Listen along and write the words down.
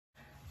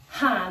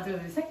하나,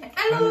 둘, 셋.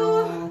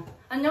 안녕.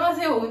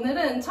 안녕하세요.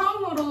 오늘은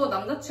처음으로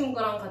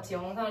남자친구랑 같이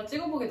영상을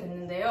찍어보게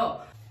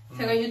됐는데요.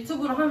 제가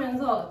유튜브를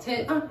하면서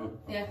예.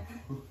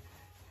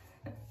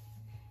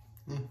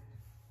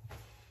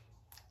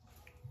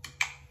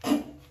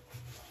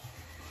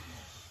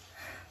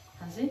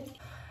 다시?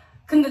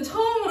 근데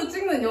처음으로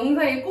찍는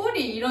영상의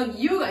꼴이 이런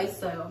이유가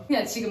있어요.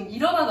 그냥 지금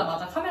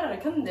일어나자마자 카메라를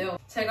켰는데요.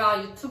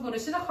 제가 유튜브를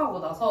시작하고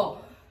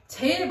나서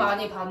제일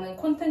많이 받는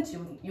콘텐츠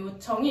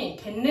요청이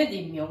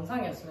겟레디윗미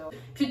영상이었어요.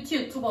 뷰티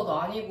유튜버도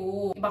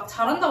아니고 막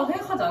잘한다고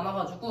생각하지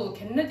않아가지고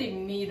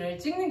겟레디윗미를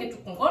찍는 게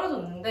조금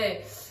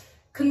꺼려졌는데,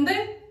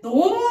 근데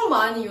너무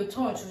많이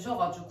요청을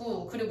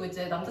주셔가지고, 그리고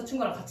이제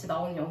남자친구랑 같이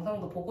나오는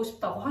영상도 보고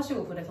싶다고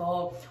하시고,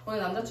 그래서 오늘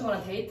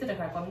남자친구랑 데이트를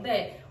갈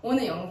건데,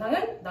 오늘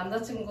영상은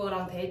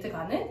남자친구랑 데이트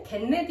가는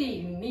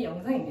겟레디윗미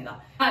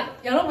영상입니다.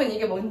 여러분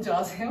이게 뭔지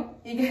아세요?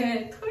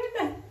 이게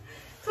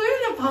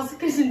토일렛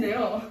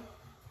바스켓인데요.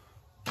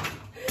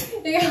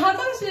 이게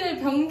화장실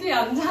변기에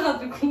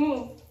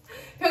앉아가지고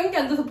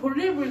변기에 앉아서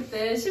볼일 볼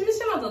때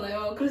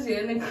심심하잖아요. 그래서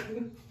얘는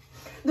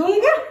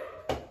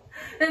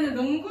얘는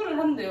농구를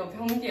한대요.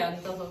 변기에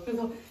앉아서.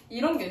 그래서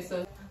이런 게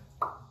있어요.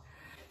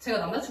 제가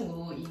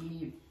남자친구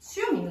이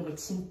수염 있는 걸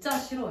진짜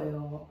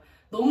싫어해요.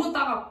 너무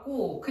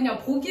따갑고 그냥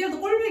보기에도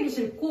꼴보기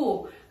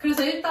싫고,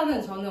 그래서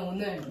일단은 저는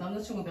오늘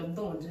남자친구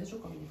면도 먼저 해줄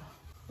겁니다.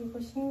 이거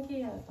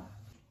신기하다.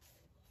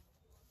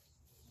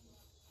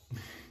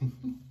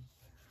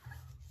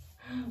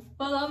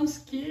 But I'm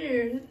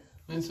scared.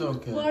 It's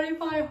okay. What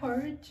if I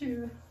hurt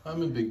you?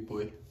 I'm a big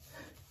boy.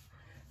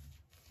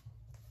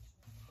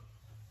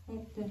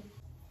 Okay.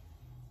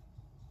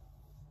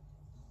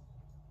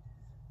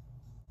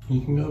 You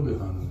can go a bit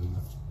harder than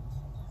that.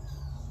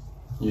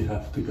 You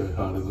have to go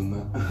harder than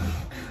that.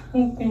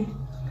 Okay.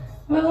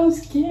 But I'm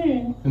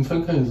scared. It's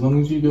okay, as long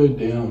as you go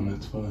down,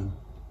 it's fine.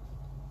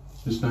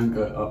 Just don't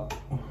go up.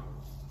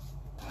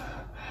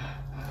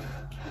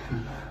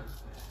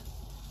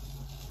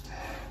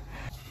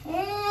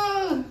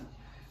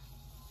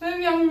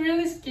 Baby, I'm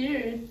really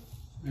scared.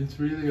 It's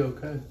really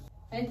okay.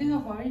 I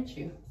didn't hurt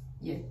you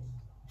yet.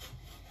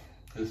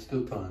 There's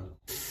still time.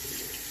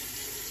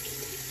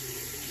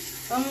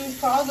 I'm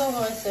proud of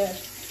myself.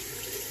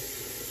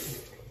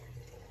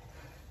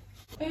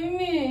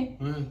 Baby,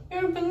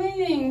 you're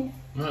bleeding.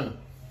 No,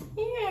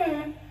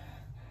 Here.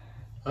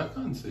 I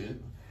can't see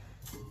it.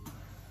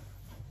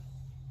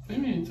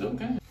 Maybe it's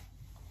okay.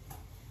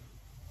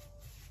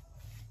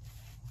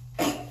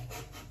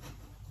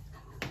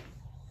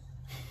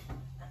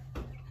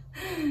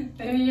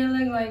 Baby, you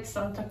look like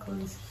Santa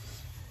Claus.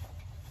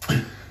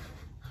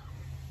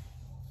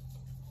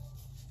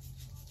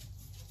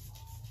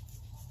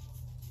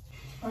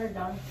 We're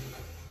done.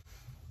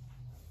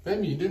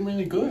 Baby, you did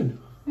really good.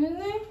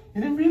 Really?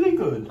 You did really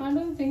good. I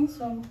don't think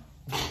so.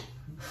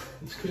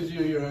 It's because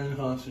you're your own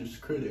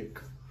harshest critic.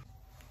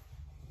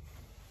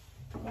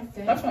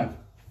 Okay. High five.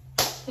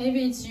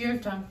 Maybe it's your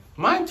turn.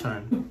 My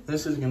turn.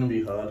 This is gonna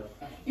be hard.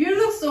 You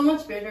look so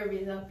much better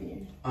without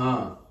beard.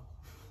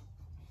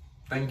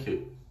 Thank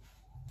you.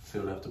 See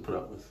what I have to put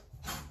up with.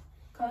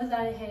 Cause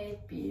I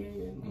hate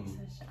beard.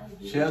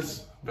 She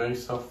has very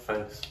soft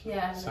face.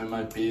 Yeah. So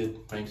my beard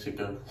makes it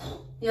go.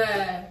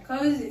 Yeah,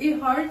 cause it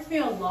hurts me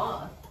a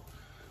lot.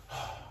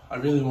 I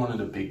really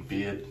wanted a big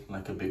beard,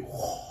 like a big.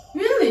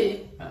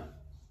 Really? Yeah.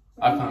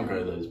 I can't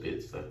grow those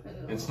beards though.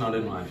 It's not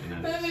in my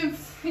genetics. Baby,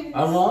 please.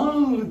 I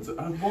won't.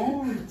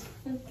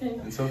 Okay.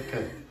 It's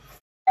okay.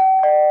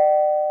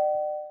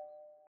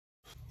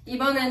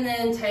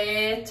 이번에는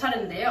제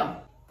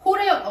차례인데요.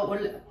 포레오,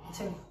 원래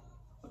제가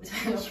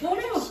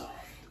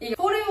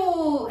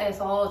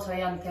포레오에서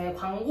저희한테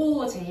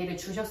광고 제의를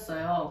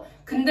주셨어요.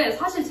 근데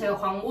사실 제가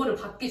광고를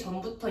받기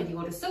전부터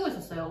이거를 쓰고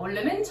있었어요.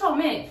 원래 맨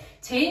처음에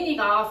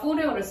제인이가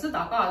포레오를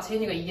쓰다가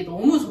제인이가 이게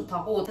너무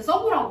좋다고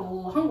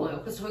써보라고 한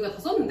거예요. 그래서 저희가 다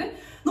썼는데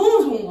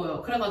너무 좋은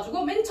거예요.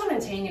 그래가지고 맨 처음엔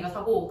제인이가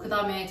사고, 그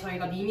다음에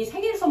저희가 미미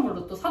생일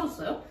선물로 또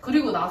사줬어요.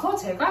 그리고 나서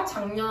제가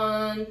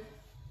작년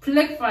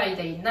블랙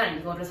프라이데이 날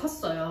이거를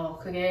샀어요.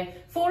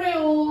 그게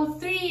포레오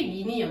 3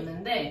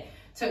 미니였는데,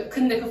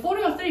 근데 그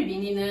포레오 3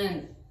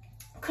 미니는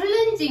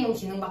클렌징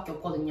기능밖에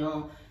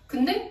없거든요.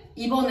 근데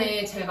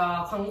이번에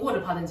제가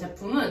광고를 받은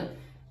제품은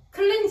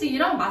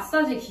클렌징이랑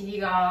마사지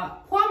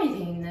기기가 포함이 돼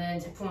있는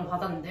제품을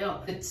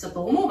받았는데요. 근데 진짜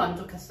너무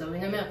만족했어요.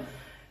 왜냐면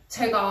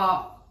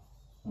제가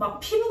막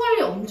피부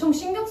관리 엄청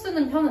신경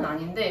쓰는 편은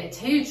아닌데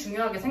제일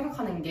중요하게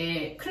생각하는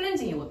게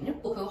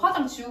클렌징이거든요. 그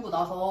화장 지우고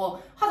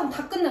나서 화장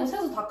다 끝내고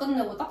세수 다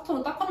끝내고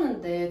닥터로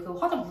닦았는데 그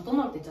화장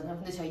묻어나올 때 있잖아요.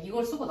 근데 제가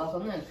이걸 쓰고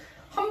나서는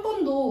한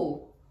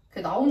번도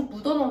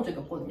묻어나온 적이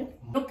없거든요.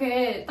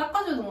 이렇게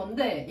닦아주는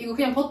건데 이거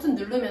그냥 버튼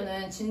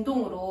누르면은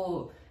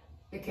진동으로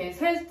이렇게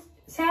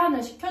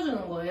세안을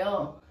시켜주는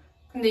거예요.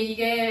 근데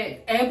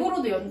이게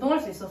앱으로도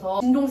연동할 수 있어서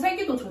진동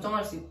세기도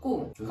조정할 수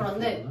있고.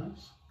 그런데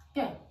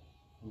yeah.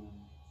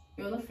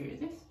 You wanna feel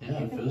this?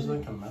 Yeah, it feels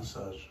like a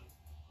massage.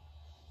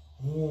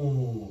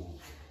 Oh,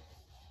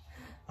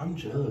 I'm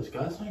jealous.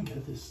 Guys don't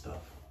get this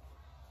stuff.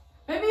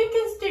 Maybe you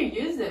can still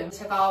use it.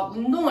 제가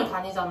운동을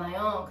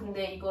다니잖아요.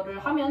 근데 이거를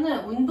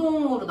하면은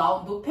운동으로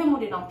나온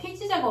노폐물이랑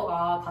피지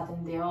제거가 다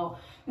된대요.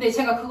 근데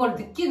제가 그걸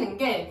느끼는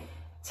게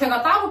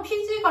제가 따로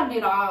피지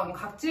관리랑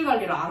각질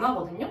관리를 안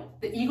하거든요.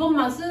 근데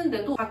이것만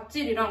쓰는데도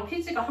각질이랑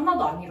피지가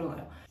하나도 안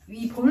일어나요.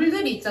 이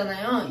볼들이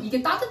있잖아요.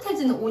 이게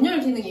따뜻해지는 온열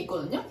기능이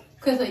있거든요.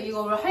 그래서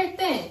이거를 할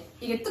때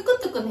이게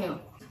뜨끈뜨끈해요.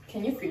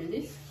 Can you feel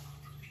this?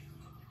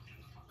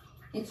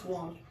 It's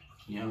warm.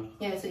 Yeah.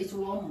 Yes, it's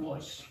warm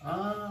wash.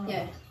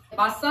 Yeah.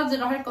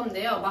 마사지를 할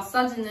건데요.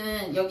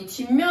 마사지는 여기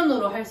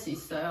뒷면으로 할 수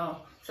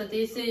있어요. So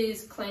this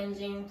is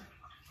cleansing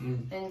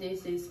and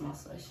this is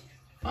massage.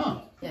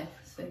 Oh. Yeah.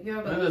 So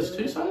you're And there's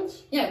two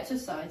sides? Yeah, two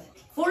sides.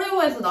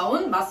 포레오에서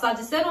나온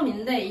마사지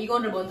세럼인데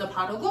이거를 먼저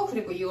바르고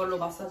그리고 이걸로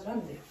마사지를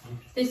한대요.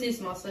 This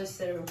is massage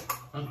serum.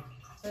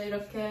 그래서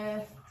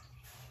이렇게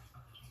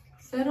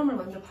세럼을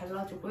먼저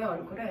발라주고요,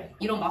 얼굴에.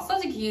 이런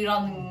마사지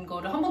기라는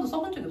거를 한 번도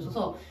써본 적이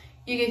없어서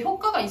이게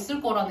효과가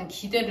있을 거라는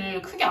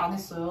기대를 크게 안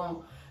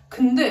했어요.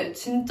 근데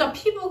진짜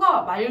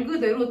피부가 말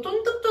그대로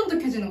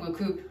쫀득쫀득해지는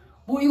거예요.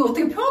 뭐 이거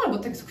어떻게 표현을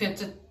못하겠어. 그냥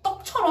진짜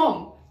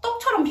떡처럼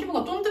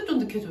피부가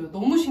쫀득쫀득해져요.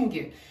 너무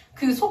신기해.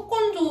 그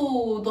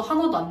속건조도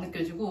하나도 안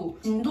느껴지고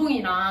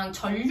진동이랑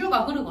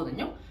전류가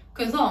흐르거든요.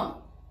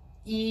 그래서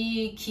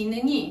이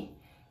기능이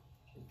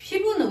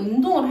피부는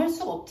운동을 할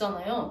수가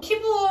없잖아요.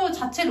 피부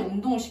자체를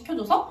운동을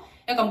시켜줘서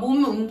약간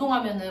몸을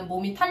운동하면은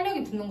몸이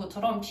탄력이 붙는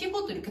것처럼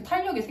피부도 이렇게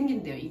탄력이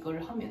생긴대요.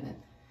 이걸 하면은.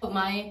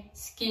 My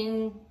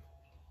skin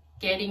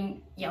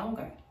getting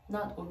younger,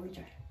 not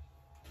older.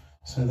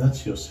 So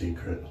that's your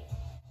secret.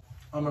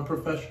 I'm a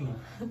professional.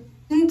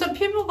 진짜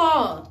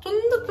피부가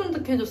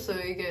쫀득쫀득해졌어요,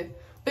 이게.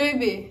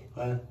 Baby,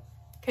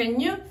 can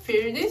you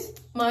feel this?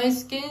 My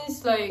skin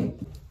is like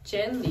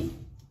jelly.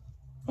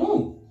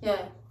 Oh.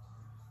 Yeah.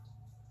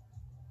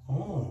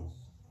 Oh.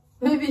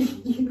 Baby,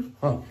 you.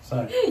 Oh,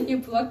 sorry. You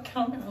block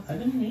camera. I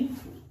didn't mean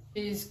to.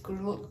 It's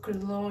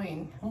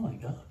glowing. Oh my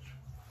gosh.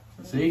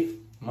 See?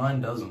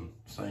 Mine doesn't.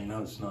 So you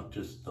know it's not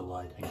just the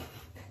lighting.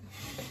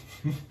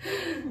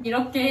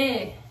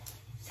 이렇게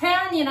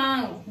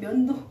세안이랑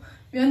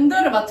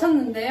면도를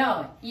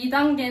마쳤는데요.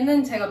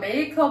 2단계는 제가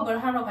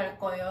메이크업을 하러 갈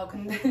거예요.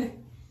 근데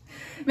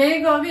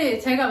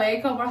메이크업이 제가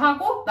메이크업을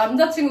하고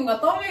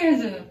남자친구가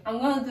더빙해주는 I'm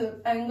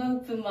gonna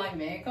put my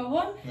makeup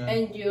on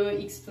and you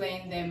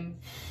explain them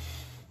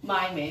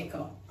my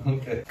makeup.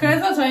 Okay.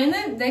 그래서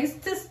저희는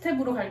next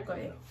step으로 갈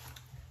거예요.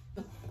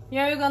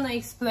 You're gonna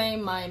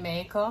explain my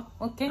makeup,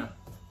 okay?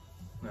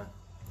 No.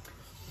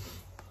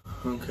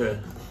 Okay.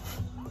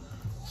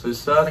 So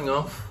starting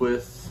off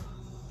with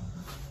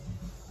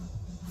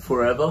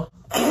Forever.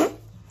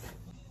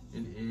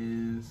 It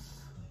is.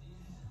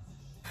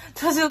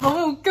 저 지금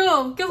너무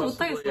웃겨서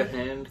Possibly a 못하겠어요.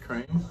 hand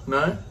cream.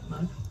 No.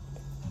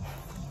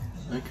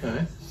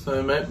 Okay.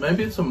 So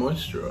maybe it's a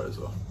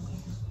moisturizer.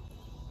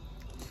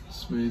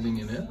 Smoothing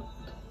it out.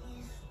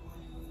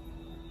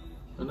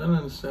 I don't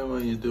understand why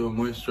you do a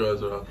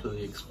moisturizer after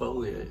the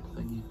exfoliate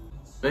thingy.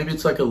 Maybe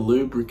it's like a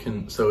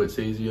lubricant, so it's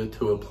easier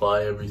to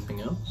apply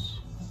everything else.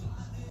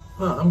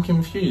 Oh, I'm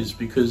confused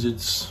because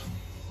it's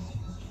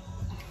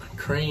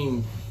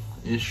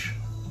cream-ish,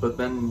 but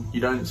then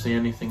you don't see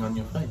anything on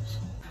your face.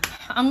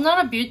 I'm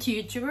not a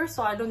beauty YouTuber,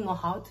 so I don't know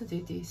how to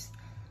do this.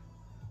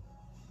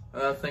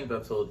 I think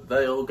that's all.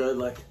 They all go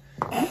like,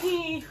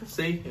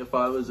 see, if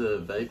I was a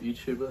vape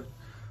YouTuber,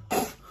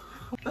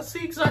 that's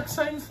the exact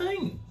same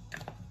thing.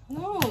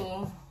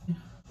 No.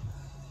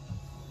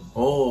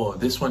 Oh,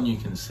 this one you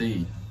can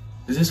see.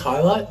 Is this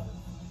highlight?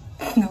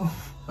 No.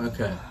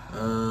 Okay.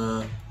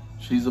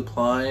 She's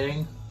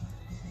applying.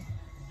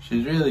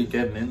 She's really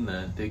getting in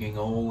there, digging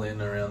all in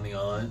around the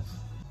eyes.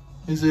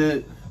 Is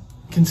it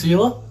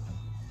concealer?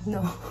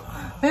 No.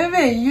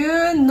 Maybe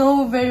you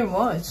know very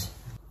much.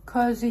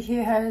 Cause he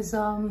has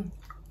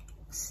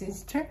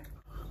sister.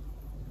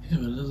 Yeah,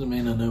 but it doesn't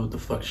mean I know what the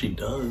fuck she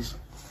does.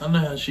 I don't know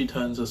how she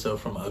turns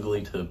herself from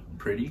ugly to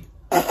pretty.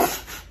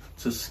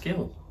 It's a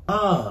skill.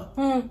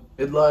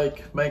 It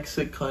like makes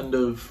it kind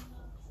of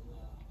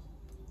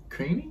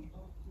creamy?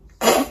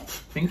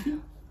 Pinky?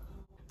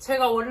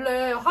 제가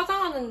원래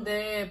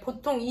화장하는데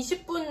보통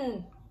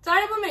 20분,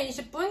 짧으면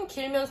 20분,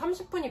 길면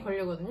 30분이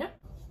걸리거든요.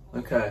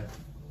 Okay.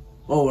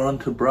 Well, we're on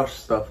to brush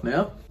stuff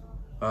now.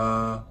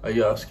 Are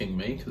you asking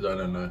me? Because I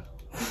don't know.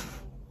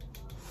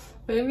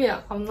 Maybe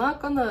I'm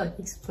not gonna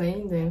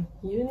explain them.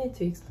 You need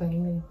to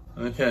explain them.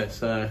 Okay,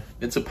 so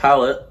it's a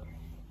palette.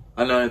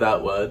 I know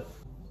that word.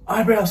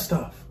 Eyebrow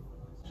stuff.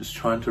 Just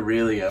trying to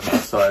really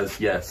emphasize,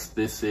 yes,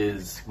 this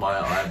is my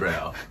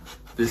eyebrow.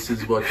 This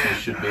is what you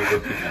should be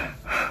looking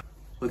at.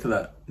 Look at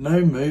that.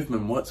 No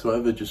movement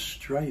whatsoever, just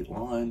straight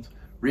lines.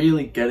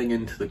 Really getting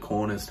into the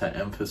corners to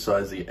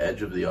emphasize the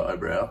edge of the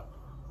eyebrow.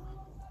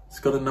 It's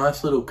got a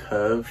nice little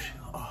curve.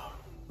 Oh,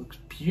 looks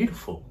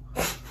beautiful.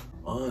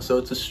 Oh, so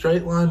it's a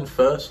straight line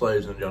first,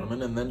 ladies and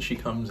gentlemen, and then she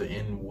comes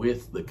in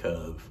with the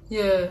curve.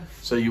 Yeah.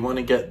 So you want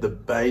to get the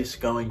base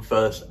going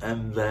first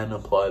and then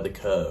apply the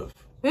curve.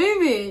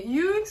 Baby,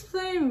 you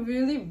explain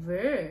really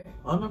well.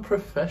 I'm a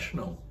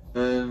professional.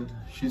 And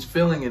she's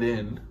filling it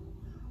in.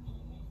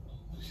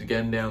 She's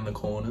getting down the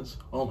corners.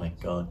 Oh my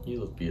god,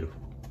 you look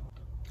beautiful.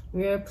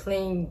 We are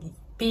playing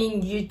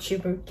being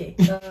YouTuber game.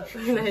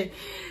 Like,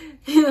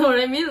 you know what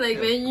I mean? Like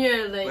when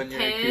you're like When you're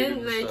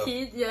 10, like stuff.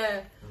 kid,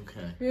 yeah.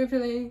 Okay. We're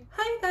playing,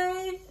 hi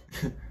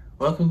guys.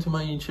 Welcome to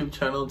my YouTube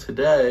channel.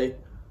 Today,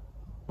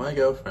 my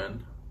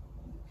girlfriend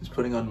is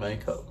putting on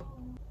makeup.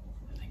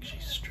 I think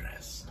she's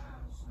stressed.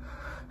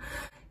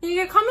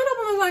 이게 카메라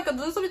보면서 하니까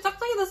눈썹이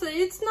짝짝이 됐어요.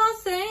 It's not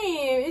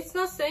same. It's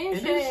not same.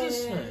 It is the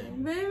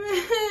same.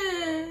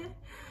 Baby.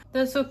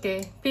 That's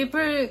okay.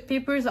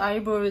 People's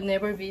eyebrow will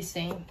never be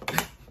same.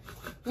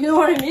 You know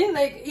what I mean?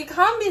 Like it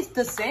can't be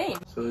the same.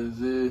 So is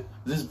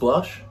this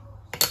blush?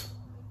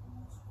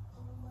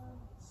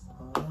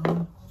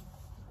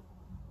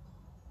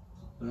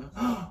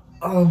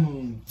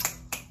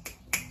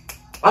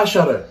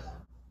 Eyeshadow.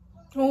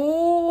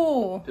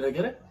 Oh. Did I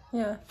get it?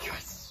 Yeah.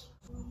 Yes.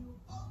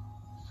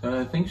 So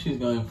I think she's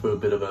going for a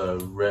bit of a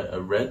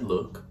red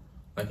look,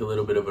 like a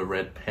little bit of a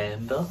red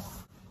panda.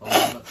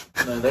 Oh,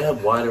 no, they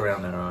have white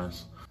around their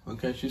eyes.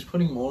 Okay, she's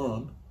putting more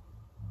on.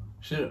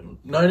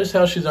 Notice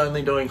how she's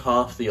only doing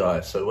half the eye.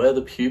 So where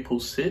the pupil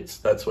sits,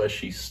 that's where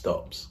she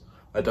stops.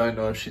 I don't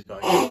know if she's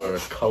going for a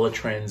color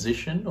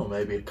transition or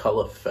maybe a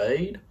color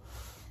fade,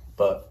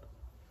 but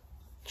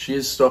she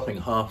is stopping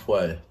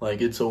halfway.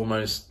 Like it's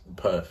almost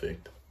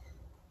perfect.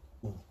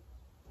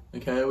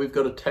 Okay, we've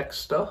got a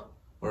texter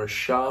or a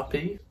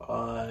Sharpie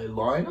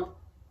eyeliner.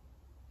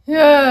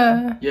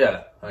 Yeah.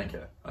 Yeah,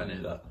 okay, I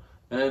knew that.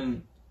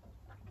 And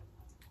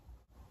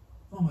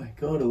oh my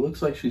god, it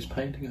looks like she's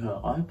painting her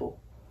eyeball.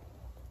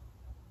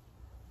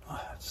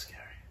 Oh, that's scary.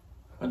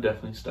 I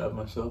definitely stabbed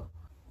myself.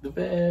 The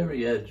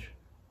very edge.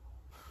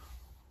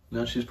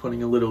 Now she's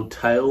putting a little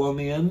tail on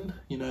the end,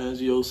 you know,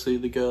 as you all see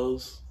the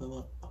girls.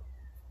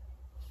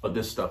 What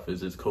this stuff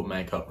is, it's called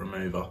makeup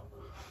remover.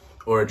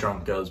 Or a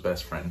drunk girl's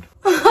best friend.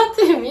 What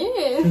do you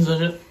mean? Because I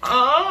just,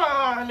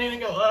 I need to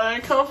go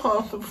makeup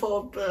off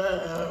before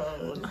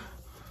bed.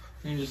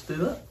 You just do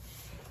that?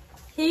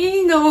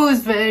 He knows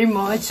very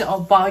much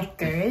about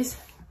girls.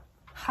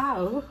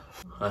 How?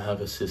 I have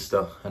a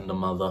sister and a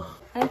mother.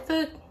 I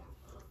thought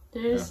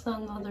there's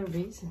another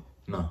reason.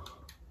 No.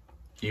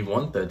 You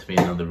want there to be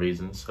another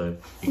reason, so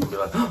you can be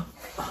like,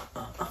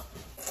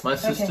 my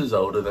sister's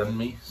older than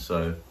me,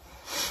 so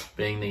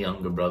being the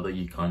younger brother,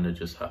 you kind of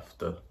just have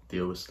to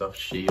deal with stuff.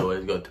 She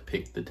always got to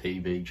pick the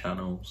TV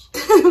channels.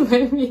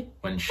 Maybe.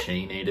 When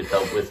she needed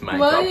help with makeup,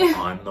 Why?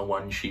 I'm the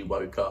one she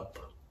woke up.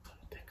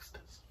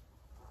 Dexter's.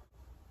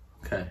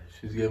 Okay,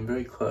 she's getting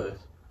very close.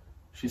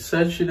 She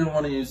said she didn't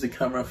want to use the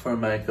camera for her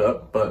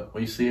makeup, but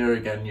we see her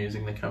again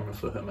using the camera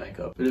for her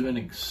makeup. Bit of an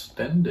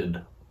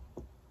extended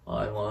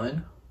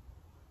eyeline.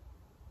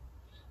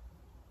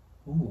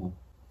 Ooh.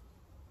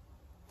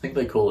 I think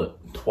they call it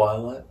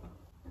Twilight.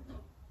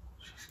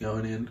 She's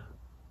going in.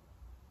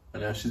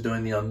 And now she's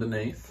doing the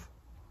underneath.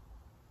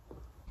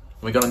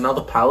 We got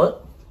another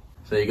palette.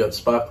 So you got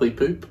sparkly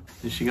poop.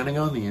 Is she gonna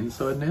go on the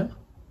inside now?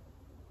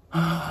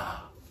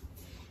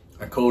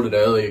 I called it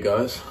earlier,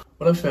 guys.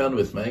 What I found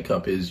with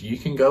makeup is you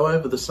can go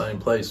over the same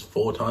place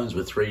 4 times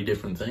with 3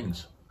 different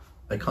things.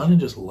 They kind of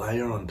just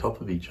layer on top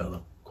of each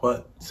other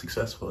quite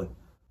successfully.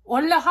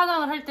 원래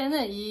화장을 할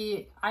때는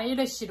이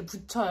아이래쉬를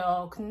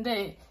붙여요.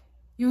 근데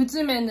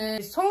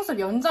요즘에는 속눈썹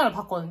연장을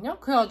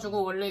봤거든요.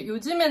 그래가지고 원래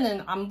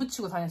요즘에는 안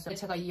붙이고 다녔어요.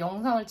 제가 이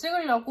영상을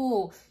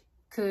찍으려고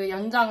그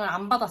연장을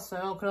안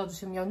받았어요. 그래가지고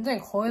지금 연장이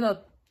거의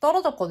다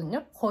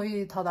떨어졌거든요.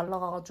 거의 다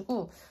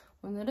날아가가지고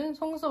오늘은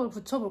속눈썹을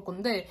붙여볼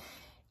건데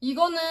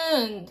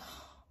이거는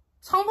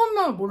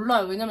상품명을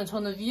몰라요. 왜냐면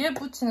저는 위에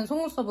붙이는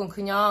속눈썹은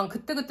그냥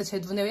그때그때 제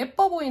눈에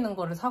예뻐 보이는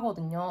거를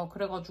사거든요.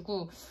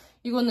 그래가지고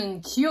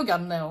이거는 기억이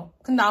안 나요.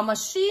 근데 아마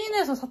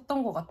쉬인에서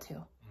샀던 것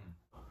같아요.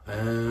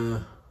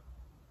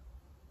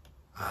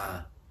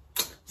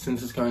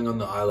 Since it's going on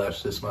the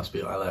eyelash, this must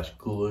be eyelash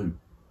glue.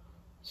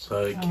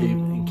 So it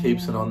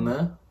keeps it on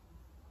there.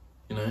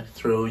 You know,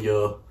 through all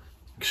your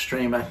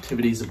extreme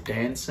activities of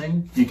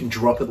dancing, you can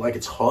drop it like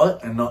it's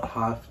hot and not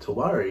have to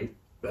worry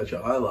about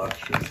your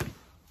eyelashes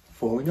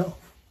falling off.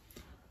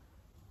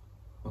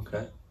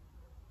 Okay.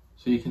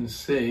 So you can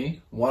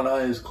see one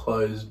eye is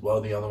closed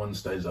while the other one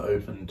stays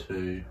open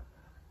to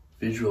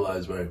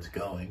visualize where it's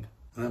going.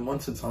 And then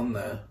once it's on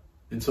there,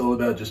 it's all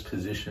about just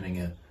positioning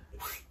it.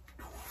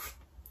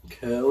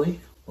 Curly,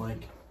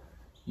 like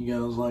you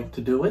girls like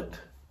to do it.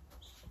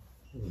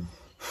 Very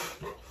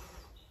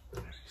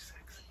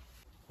sexy.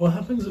 What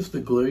happens if the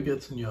glue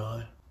gets in your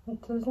eye?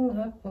 It doesn't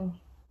happen.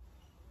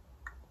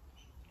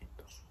 It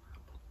doesn't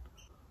happen.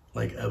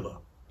 Like ever.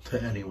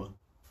 To anyone.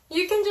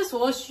 You can just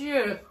wash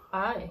your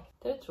eye.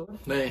 That's all.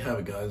 There you have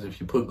it, guys. If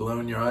you put glue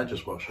in your eye,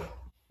 just wash it.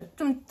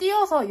 좀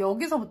띄어서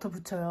여기서부터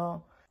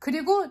붙여요.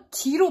 그리고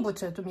뒤로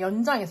붙여요. 좀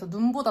연장해서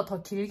눈보다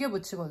더 길게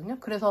붙이거든요.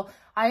 그래서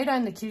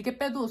아이라인을 길게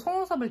빼도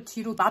속눈썹을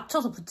뒤로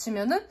낮춰서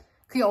붙이면은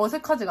그게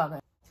어색하지가 않아요.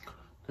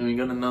 Then we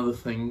got another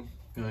thing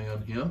going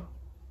on here.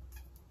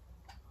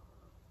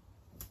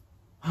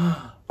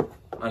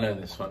 I know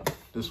this one.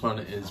 This one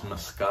is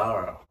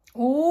mascara.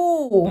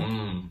 오.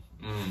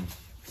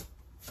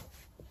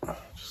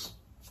 Just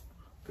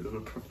a bit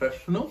of a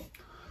professional.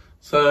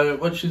 So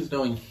what she's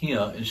doing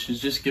here is she's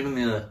just giving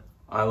the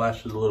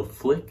eyelashes a little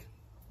flick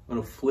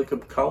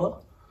of colour.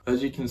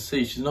 As you can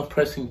see, she's not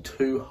pressing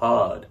too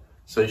hard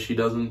so she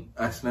doesn't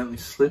accidentally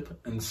slip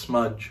and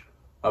smudge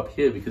up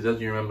here, because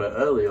as you remember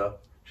earlier,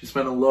 she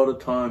spent a lot of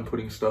time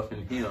putting stuff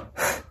in here.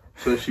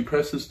 So if she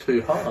presses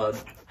too hard,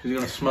 she's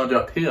going to smudge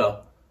up here,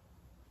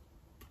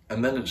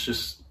 and then it's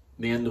just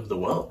the end of the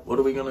world. What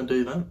are we going to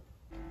do then?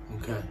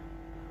 Okay.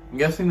 I'm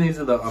guessing these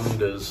are the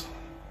unders.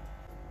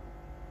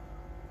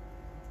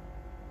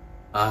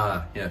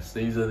 Ah, yes,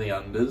 these are the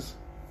unders.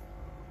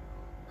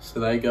 So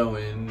they go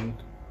in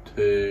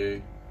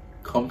to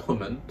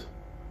complement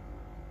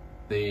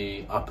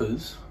the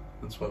uppers.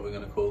 That's what we're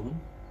going to call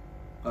them.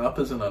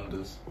 Uppers and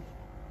unders.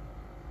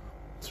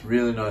 It's a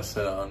really nice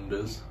set of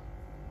unders.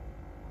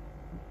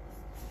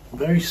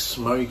 Very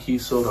smoky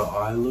sort of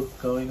eye look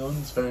going on.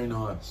 It's very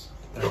nice.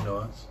 Very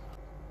nice.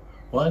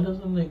 Why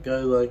doesn't it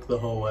go like the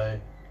whole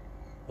way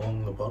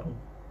along the bottom?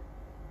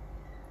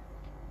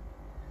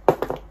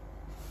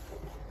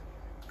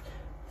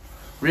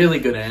 Really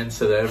good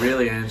answer there.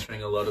 Really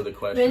answering a lot of the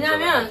questions I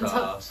had to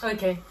ask.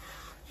 Okay,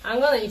 I'm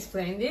gonna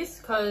explain this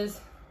because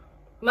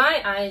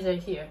my eyes are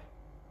here.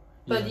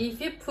 But if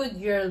you put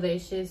your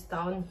lashes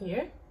down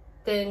here,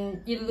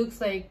 then it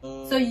looks like...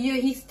 so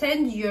you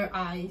extend your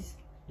eyes.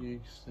 You're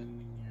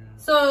extending your...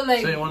 So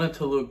like... So you want it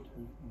to look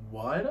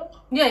wider?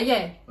 Yeah,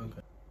 yeah.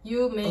 Okay.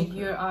 You make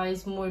your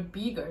eyes more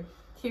bigger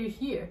till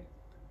here.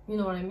 You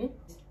know what I mean?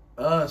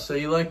 Ah, so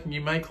you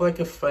make like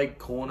a fake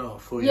corner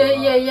for your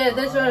eye. Yeah,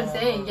 that's what I'm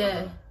saying,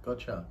 yeah.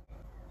 Gotcha.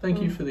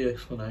 Thank you for the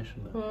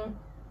explanation there.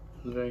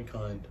 It was very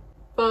kind.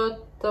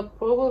 But the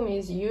problem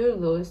is you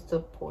lost the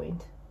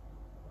point.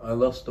 I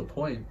lost the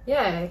point?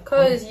 Yeah,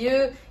 because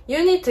you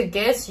need to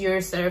guess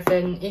yourself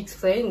and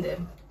explain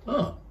them.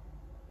 Oh.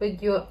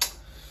 But you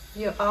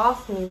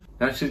asked me.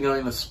 Now she's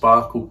going the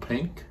sparkle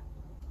pink.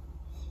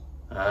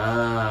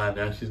 Ah,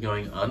 now she's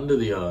going under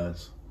the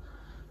eyes.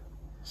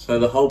 So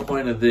the whole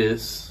point of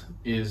this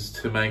is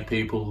to make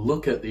people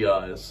look at the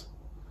eyes,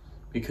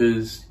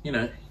 because, you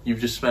know, you've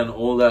just spent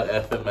all that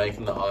effort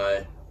making the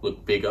eye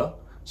look bigger.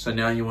 So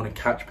now you want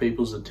to catch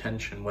people's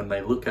attention when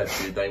they look at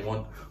you. They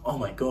want, oh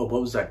my God,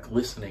 what was that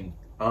glistening?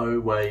 Oh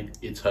wait,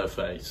 it's her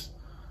face.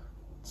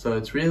 So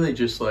it's really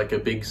just like a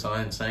big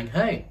sign saying,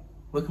 hey,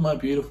 look at my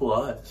beautiful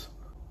eyes.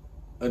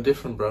 A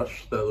different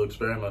brush that looks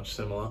very much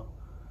similar.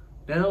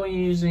 Now we're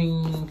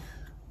using,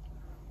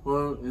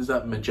 well, is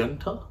that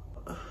magenta?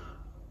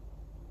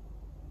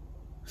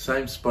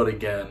 Same spot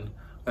again.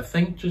 I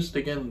think just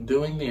again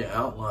doing the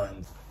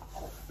outline.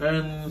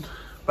 And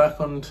back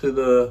onto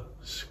the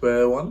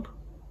square one.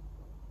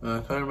 I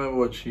can't remember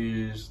what she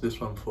used this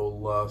one for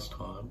last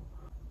time.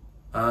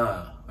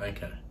 Ah,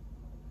 okay.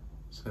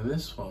 So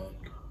this one,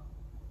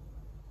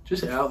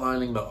 just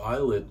outlining the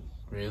eyelid,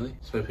 really,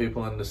 so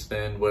people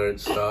understand where it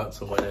starts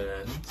and when it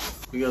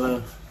ends. We got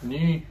a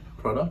new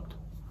product.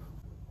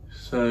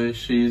 So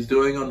she's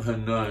doing on her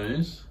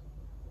nose.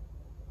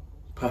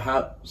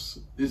 Perhaps,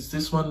 is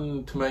this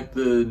one to make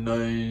the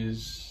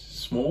nose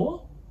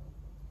smaller?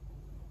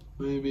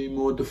 Maybe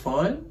more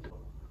defined?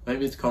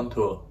 Maybe it's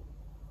contour.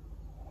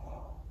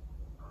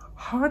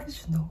 How did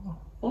you know?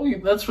 Oh,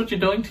 that's what you're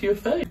doing to your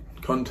face.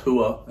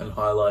 Contour and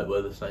highlight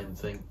were the same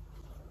thing.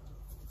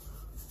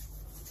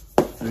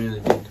 I really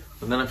did.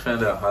 And then I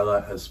found out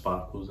highlight has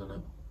sparkles in it.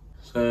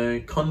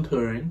 So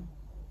contouring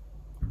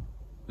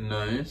the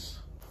nose.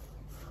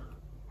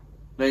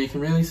 Now you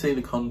can really see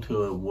the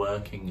contour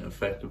working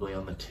effectively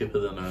on the tip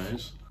of the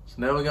nose. So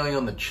now we're going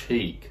on the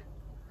cheek.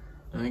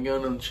 Now we're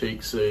going on the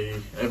cheek so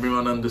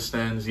everyone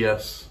understands,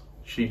 yes,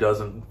 she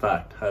does in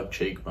fact have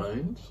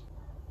cheekbones.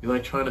 You're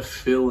like trying to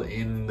fill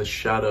in the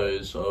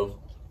shadows of...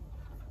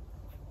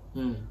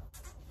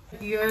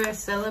 Your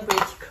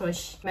celebrity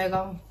crush,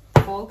 Megan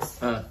Fox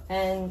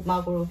and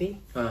Margot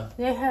Robbie.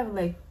 They have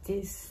like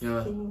this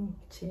thin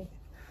cheek.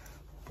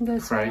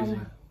 That's crazy.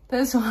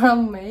 That's what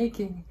I'm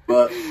making.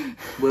 But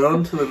we're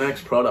on to the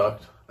next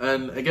product.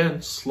 And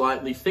again,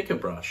 slightly thicker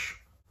brush.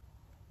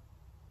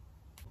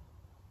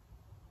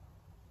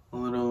 A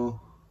little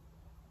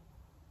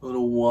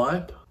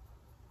wipe.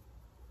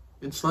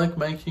 It's like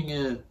making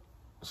it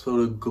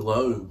sort of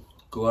glow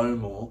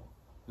more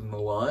in the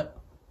light.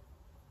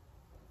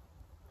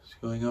 Just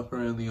going up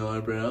around the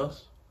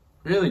eyebrows.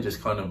 Really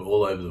just kind of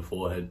all over the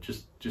forehead.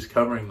 Just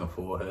covering the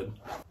forehead.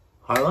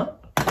 Highlight?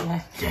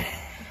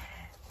 Yeah.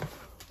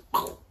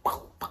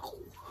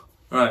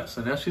 Alright,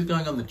 so now she's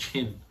going on the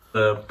chin.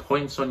 The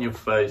points on your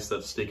face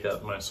that stick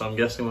out the most. So I'm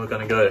guessing we're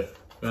gonna go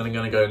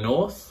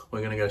north,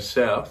 we're gonna go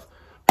south,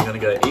 we're gonna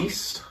go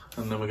east,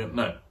 and then we're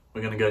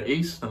gonna go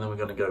east and then we're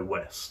gonna go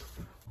west.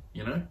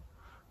 You know?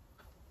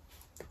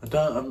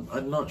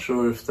 I'm not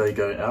sure if they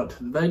go out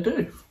to,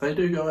 they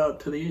do go out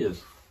to the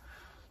ears.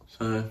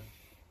 So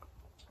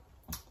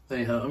there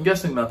you have. I'm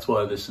guessing that's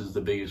why this is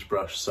the biggest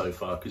brush so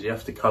far, because you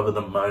have to cover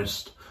the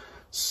most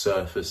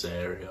surface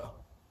area.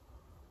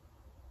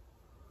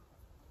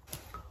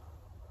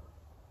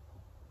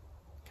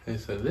 Okay,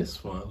 so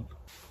this one.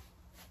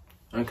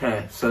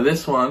 Okay, so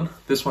this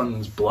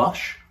one's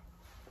blush.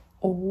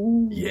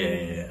 오.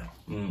 Yeah.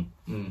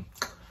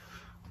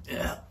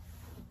 Yeah.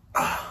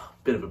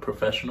 Bit of a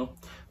professional.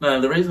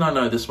 No, the reason I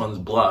know this one's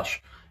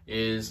blush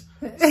is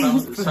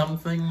some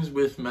things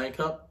with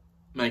makeup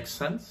make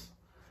sense.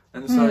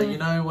 And so, you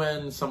know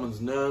when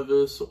someone's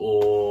nervous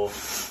or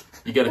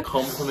you get a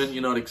compliment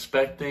you're not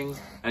expecting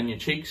and your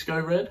cheeks go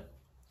red?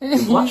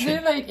 You're blushing. Is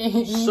it like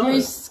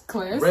English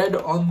class? Red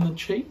on the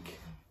cheek,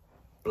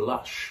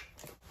 blush.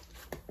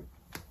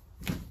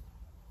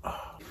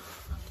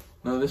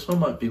 No, this one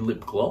might be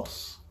lip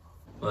gloss,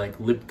 like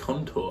lip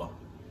contour.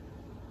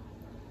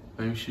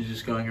 Maybe she's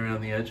just going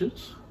around the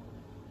edges.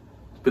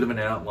 It's a bit of an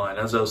outline,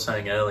 as I was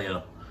saying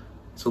earlier.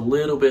 It's a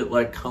little bit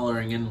like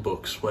colouring in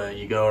books where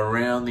you go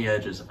around the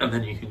edges and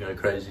then you can go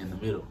crazy in the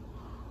middle.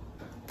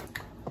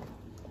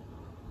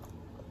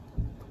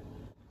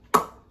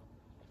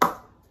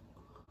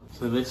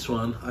 So this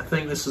one, I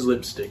think this is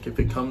lipstick. If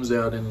it comes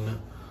out in the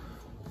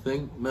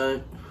thing,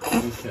 no,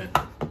 okay.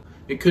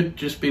 It could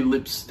just be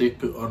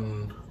lipstick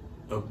on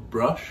a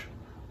brush.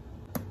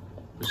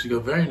 But she's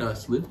got very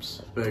nice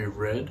lips, very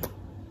red.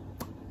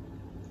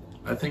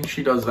 I think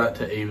she does that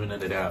to even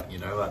it out, you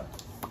know, like.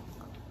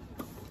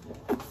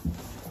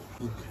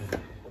 Okay,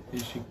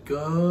 here she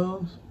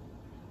goes.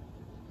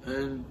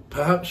 And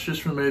perhaps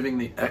just removing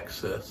the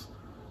excess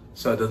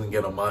so it doesn't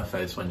get on my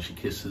face when she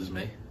kisses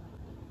me.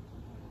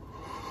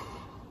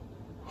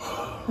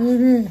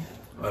 Baby,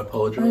 I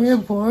apologise. are you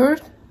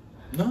bored?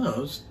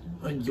 No,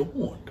 I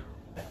yawned.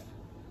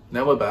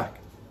 Now we're back.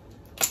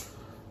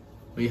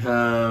 We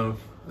have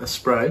a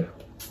spray.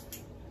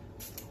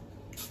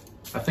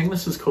 I think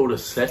this is called a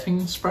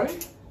setting spray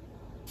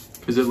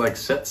because it like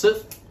sets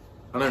it.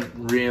 I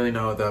don't really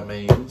know what that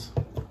means.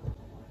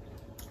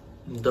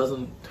 It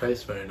doesn't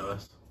taste very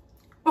nice.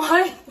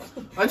 Why?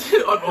 I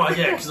did. Oh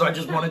yeah, because I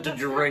just wanted to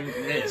drink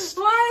this.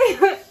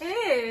 Why?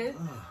 It?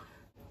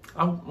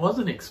 I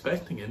wasn't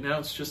expecting it. Now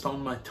it's just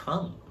on my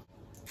tongue.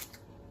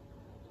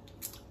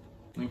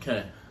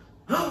 Okay.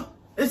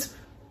 It's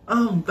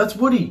that's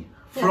Woody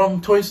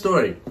from Toy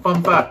Story.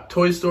 Fun fact,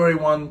 Toy Story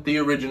 1, the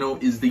original,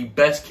 is the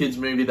best kids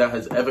movie that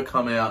has ever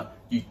come out.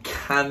 You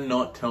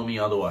cannot tell me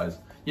otherwise.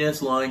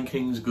 Yes, Lion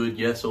King's good.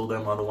 Yes, all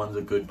them other ones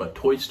are good. But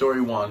Toy Story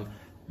 1,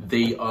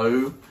 the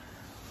O-G.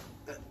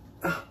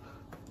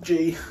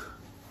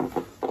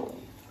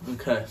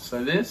 Okay,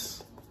 so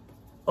this...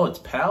 Oh, it's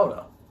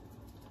powder.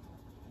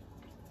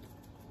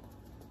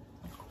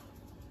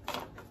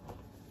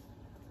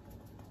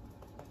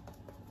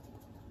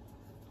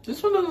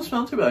 This one doesn't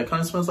smell too bad. It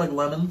kind of smells like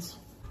lemons.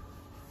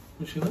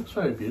 And she looks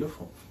very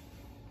beautiful.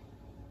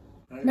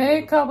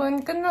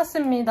 메이크업은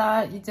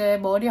끝났습니다. 이제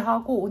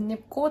머리하고 옷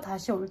입고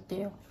다시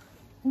올게요.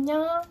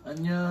 안녕.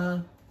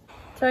 안녕.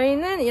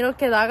 저희는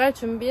이렇게 나갈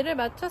준비를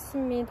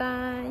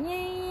마쳤습니다.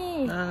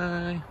 예이.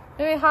 Hi.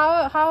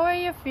 How are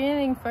you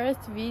feeling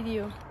first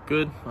video?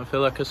 Good. I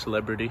feel like a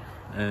celebrity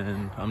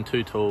and I'm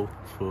too tall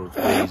for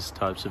these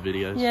types of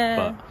videos. Yeah.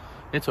 But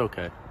it's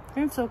okay.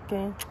 It's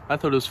okay. I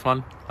thought it was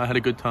fun. I had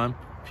a good time.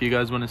 If you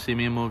guys want to see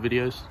me in more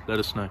videos, let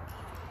us know.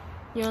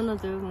 You wanna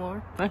do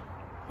more? Hey?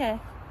 Yeah.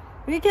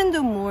 We can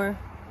do more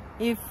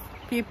if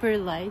people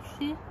like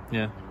it.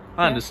 Yeah.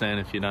 I understand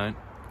if you don't.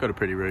 Got a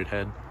pretty rude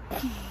head.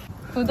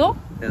 구독?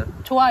 Yeah.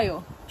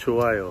 좋아요.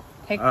 좋아요.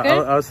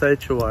 댓글? I'll say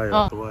좋아요.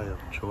 어. 좋아요.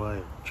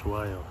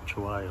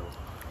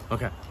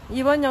 Okay.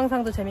 이번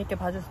영상도 재밌게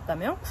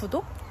봐주셨다면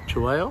구독,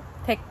 좋아요.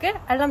 댓글,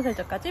 알람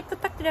설정까지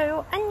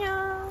부탁드려요.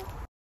 안녕.